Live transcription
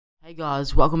Hey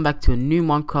guys, welcome back to a new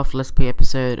Minecraft Let's Play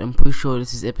episode. I'm pretty sure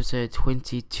this is episode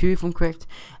 22 if I'm correct.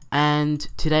 And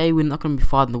today we're not going to be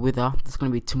fighting the Wither. That's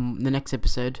going to be the next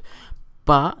episode.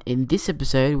 But in this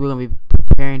episode we're going to be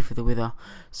preparing for the Wither.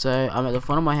 So I'm at the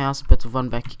front of my house, about to run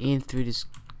back in through this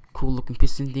cool looking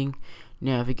piston thing.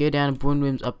 Now if you go down to brewing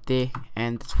rooms up there,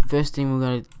 and the first thing we're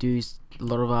going to do is a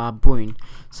lot of brewing.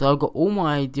 So I've got all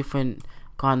my different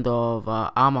kind of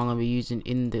armor I'm going to be using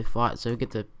in the fight. So we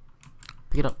get to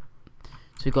pick it up.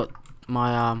 So we got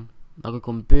my like we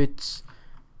call them boots,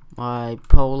 my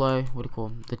polo, what do you call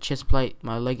them, the chest plate,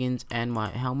 my leggings, and my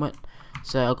helmet.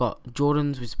 So I got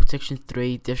Jordans with protection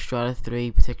 3, Death Strider 3,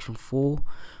 protection 4.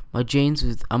 My jeans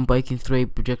with unbreaking 3,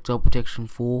 projectile protection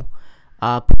 4.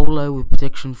 Polo with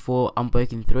protection 4,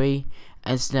 unbreaking 3,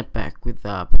 and snapback with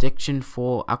protection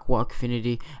 4, aqua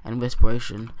affinity, and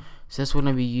respiration. So that's what I'm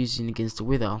going to be using against the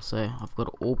Wither. So I've got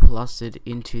it all plastered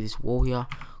into this wall here.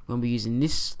 I'm going to be using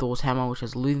this Thor's hammer, which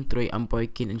has looting 3,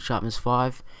 unbreaking, and sharpness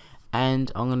 5. And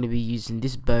I'm going to be using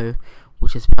this bow,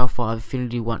 which has power 5,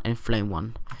 affinity 1, and flame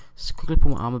 1. So quickly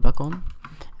put my armor back on,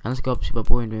 and let's go up to my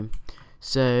brewing room.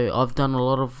 So I've done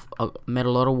made a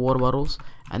lot of water bottles,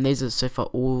 and these are so far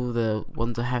all the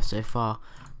ones I have so far.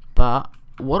 But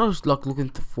what I was like looking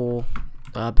for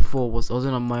before was I was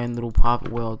in my own little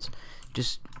private world,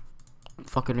 just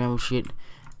fucking around with shit,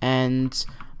 and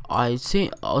I was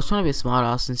trying to be a smart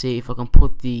ass and see if I can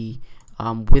put the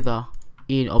Wither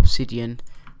in obsidian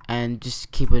and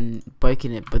just keep on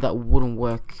breaking it, but that wouldn't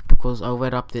work because I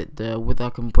read up that the Wither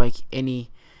can break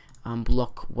any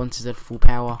block once it's at full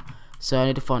power. So I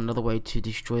need to find another way to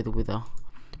destroy the Wither.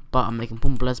 But I'm making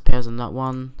pump blast powers on that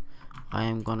one. I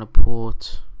am gonna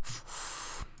put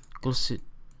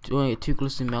two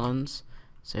glistening melons.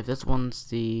 So if that one's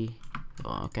the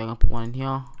okay, I'm gonna put one in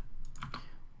here,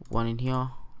 one in here.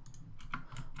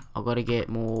 I've got to get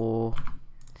more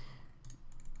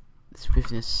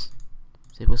swiftness.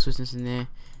 So put swiftness in there,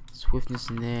 swiftness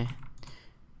in there,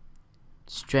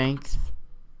 strength.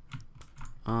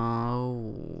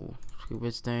 Oh,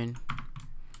 redstone.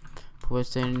 Put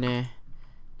redstone in there.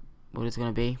 What is it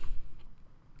gonna be?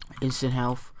 Instant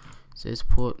health. So let's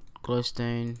put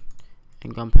glowstone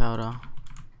and gunpowder.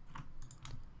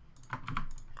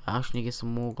 I actually need to get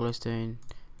some more glowstone,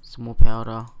 some more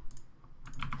powder.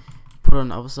 Put it on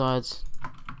the other sides.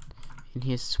 In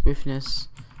here, swiftness.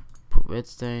 Put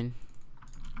redstone.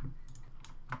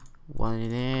 One in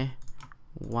there.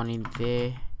 One in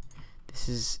there. This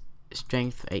is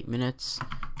strength for 8 minutes. So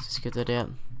let's get that out.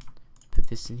 Put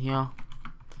this in here.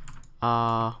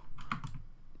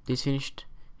 This finished.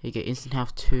 You get instant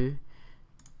health 2.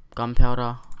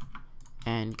 Gunpowder.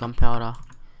 And gunpowder.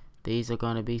 These are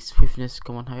going to be swiftness.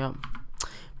 Come on, hurry up.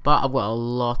 But I've got a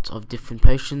lot of different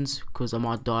potions because I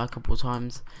might die a couple of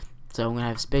times. So I'm going to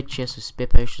have spare chests with spare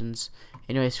potions.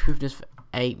 Anyway, swiftness for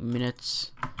 8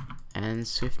 minutes. And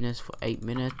swiftness for 8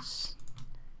 minutes.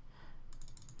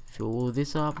 Fill all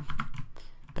this up.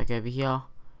 Back over here.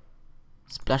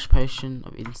 Splash potion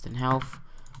of instant health.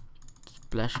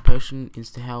 Splash potion,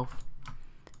 instant health.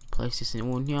 Place this in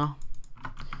all in here.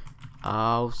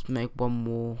 I'll make one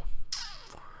more.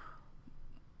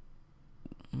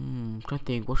 I'm trying to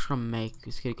think, what should I make?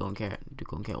 Let's get go and get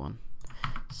one.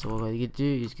 So what I get to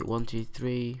do is get 1, 2,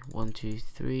 3, 1, 2,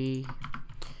 3.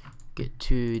 Get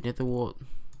 2 nether wart.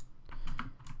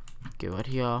 Get right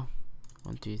here.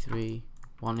 1, 2, 3.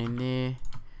 1 in there.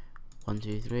 1,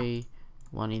 2, 3.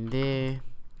 1 in there.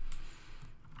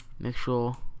 Make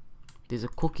sure there's a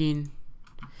cooking.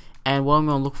 And what I'm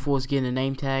gonna look for is getting a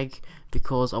name tag,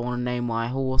 because I want to name my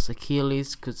horse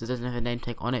Achilles, because it doesn't have a name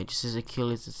tag on it. It just says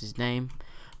Achilles as his name.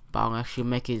 But I'll actually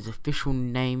make it his official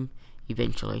name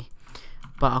eventually.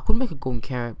 But I could make a golden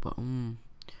carrot, but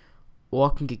or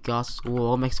I can get gas, or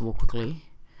I'll make some more quickly.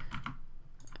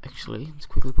 Actually, let's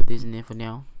quickly put these in there for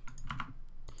now.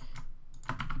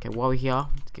 Okay, while we're here,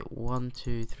 let's get 1,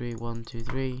 2, 3, 1, 2,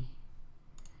 3.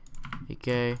 There you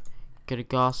go. Get a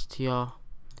ghast here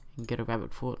and get a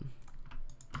rabbit foot.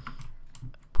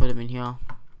 Put them in here.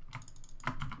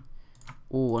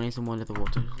 Oh, I need some more nether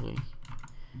wart actually.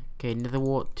 Okay, nether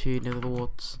wart, 2 nether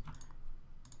warts.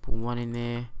 Put 1 in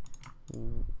there.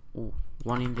 Ooh,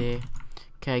 1 in there.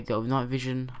 Okay, got night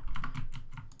vision.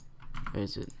 Where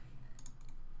is it?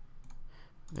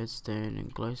 Redstone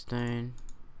and glowstone.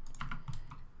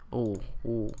 Oh,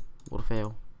 what a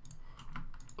fail.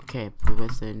 Okay, put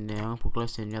redstone now. Put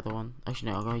glowstone in the other one.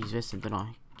 Actually, no, I'm gonna use redstone, don't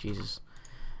I? Jesus.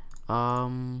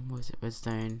 Where's it?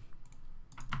 Redstone.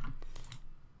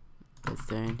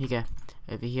 Redstone. Here you go.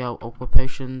 Over here, I'll put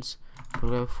potions. Put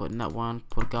a rabbit foot in that one.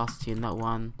 Put a ghast in that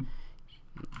one.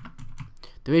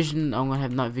 The reason I'm gonna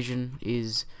have night vision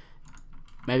is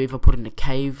maybe if I put it in a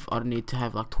cave, I don't need to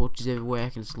have like torches everywhere. I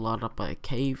can just light it up by a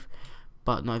cave.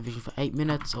 But night vision for 8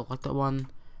 minutes. I like that one.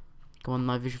 Come on,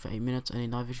 night vision for 8 minutes. I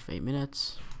need night vision for 8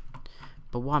 minutes.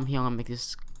 But while I'm here, I'm gonna make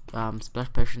this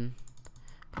splash potion.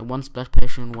 One splash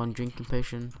potion, one drinking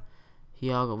potion.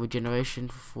 Here I got regeneration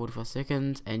for 45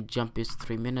 seconds and jump boost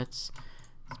 3 minutes.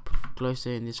 Let's put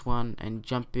closer in this one and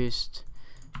jump boost.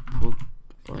 Put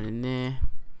one in there.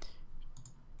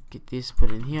 Get this,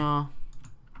 put it in here.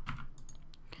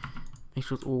 Make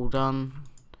sure it's all done.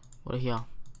 What are here?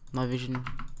 Night vision,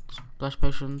 splash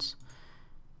potions.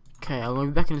 Okay, I'm gonna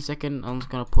be back in a second. I'm just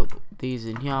gonna put these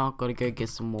in here. Gotta go get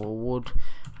some more wood.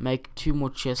 Make 2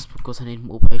 more chests because I need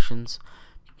more potions.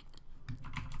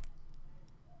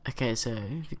 Okay, so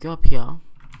if you go up here,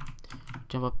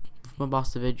 jump up from my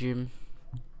master bedroom,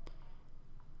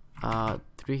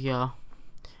 through here,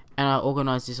 and I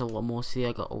organized this a lot more. See,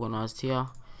 I got organized here.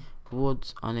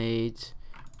 Wood, I need.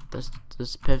 That's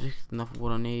perfect enough of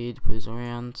what I need. Put this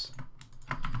around.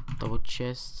 Double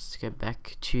chests. Go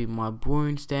back to my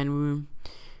brewing stand room.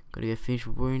 Gotta go finish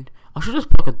my brewing. I should just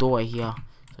block a doorway here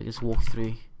so I can just walk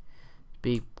through.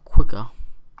 Be quicker.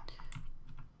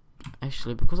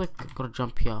 Actually, because I gotta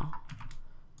jump here,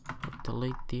 I'll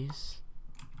delete this.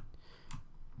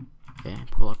 Yeah,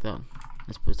 put it like that.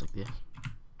 Let's put it like this.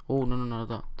 Oh no,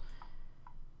 that.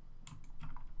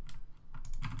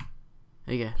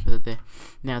 There you go, put it there.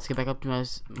 Now let's get back up to my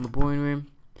brewing room.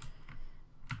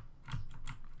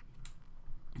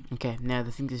 Okay, now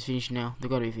the thing is finished now. They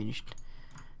gotta be finished.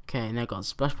 Okay, now I got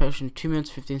splash potion, 2 minutes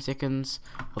 15 seconds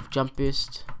of jump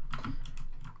boost.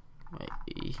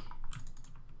 Wait.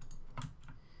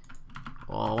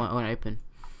 Oh, I won't open.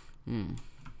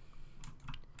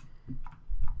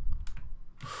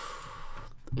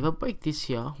 If I break this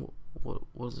here, what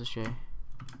does it show?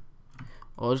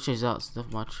 Oh, it shows out stuff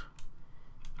much.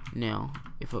 Now,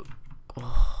 if I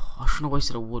shouldn't have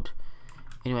wasted a wood.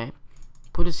 Anyway,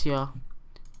 put this here.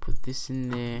 Put this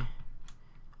in there.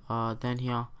 Down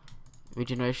here,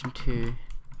 regeneration 2.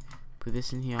 Put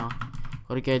this in here.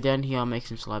 Gotta go down here and make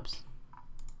some slabs.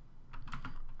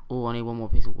 Oh, I need 1 more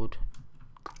piece of wood.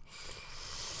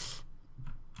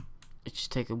 Let's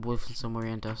just take a wood from somewhere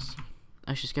around us.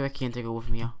 Let's just go back here and take a wood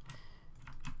from here.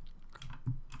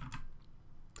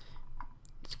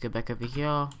 Let's go back over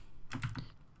here.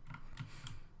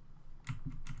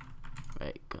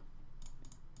 Right, go.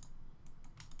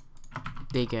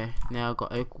 There you go. Now I've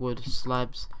got oak wood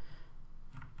slabs.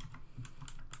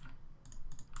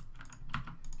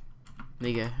 There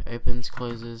you go. Opens,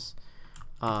 closes.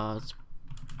 Let's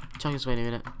check this. Wait a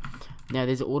minute. Now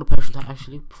there's an auto potion type.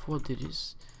 Actually, before I do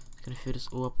this, I'm gonna fill this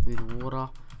all up with water,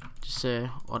 just so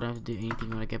I don't have to do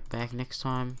anything when I get back next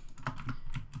time.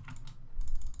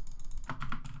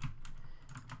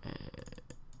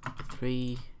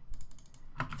 3.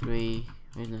 Wait,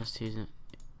 no, that's 2, isn't it?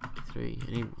 3.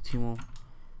 I need 2 more.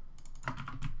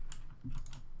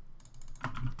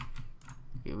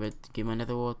 Get ready to get my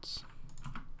nether warts.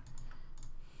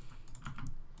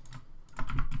 I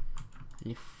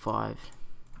need 5.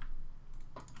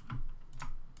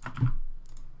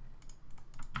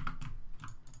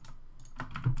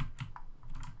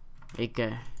 There you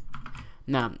go.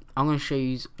 Now I'm gonna show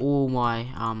you all my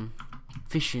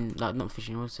fishing, like not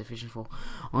fishing, what was I fishing for?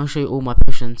 I'm gonna show you all my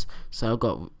potions. So I've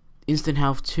got instant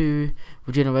health 2,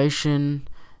 regeneration,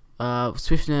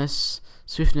 swiftness,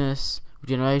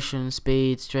 regeneration,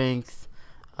 speed, strength,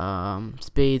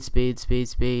 speed,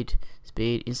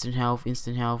 instant health,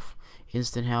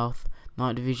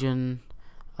 night vision,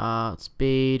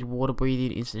 speed, water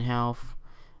breathing, instant health,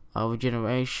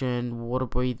 regeneration, water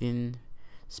breathing,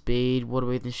 speed, water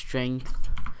breathing, strength,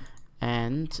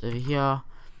 and over here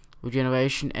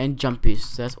regeneration and jump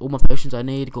boost. So that's all my potions I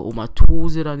need. Got all my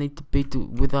tools that I need to beat the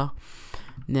wither.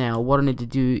 Now what I need to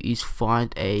do is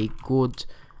find a good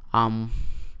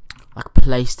like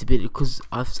place to beat it, because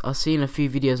I've seen a few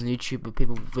videos on YouTube of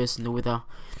people versing the wither,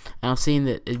 and I've seen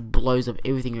that it blows up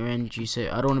everything around you. So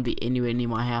I don't want to be anywhere near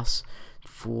my house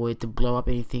for it to blow up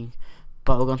anything.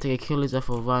 But we're gonna take a kill lizard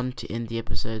for a run to end the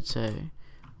episode. So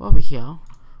while we're here,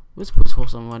 let's put this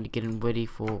horse on run to get him ready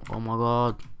for. Oh my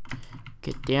god.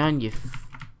 Get down, you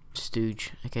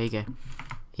stooge. Okay, go.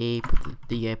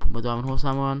 Put my diamond horse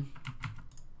armor on.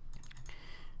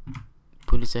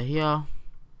 Put this out here.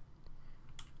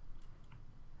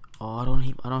 Oh, I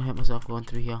don't hurt myself going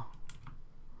through here.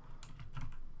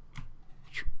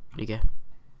 There you go.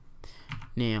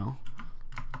 Now,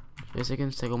 for a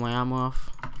second, take all my armor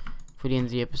off for the end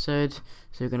of the episode.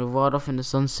 So we're gonna ride off in the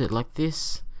sunset like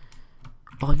this.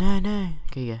 Oh no.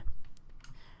 Okay, yeah.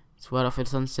 It's right after the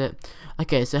sunset.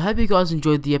 Okay, so I hope you guys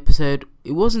enjoyed the episode.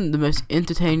 It wasn't the most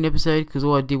entertaining episode because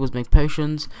all I did was make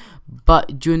potions.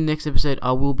 But during the next episode,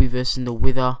 I will be versing the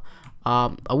Wither.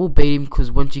 I will beat him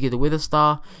because once you get the Wither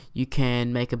Star, you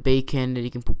can make a beacon and you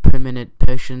can put permanent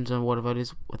potions or whatever it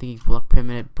is. I think you can put like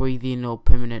permanent breathing or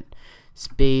permanent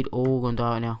speed. Oh, we're gonna die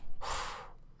right now.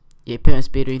 Yeah, permanent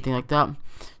speed or anything like that.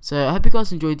 So I hope you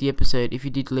guys enjoyed the episode. If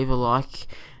you did, leave a like,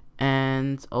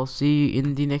 and I'll see you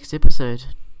in the next episode.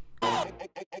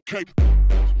 Okay.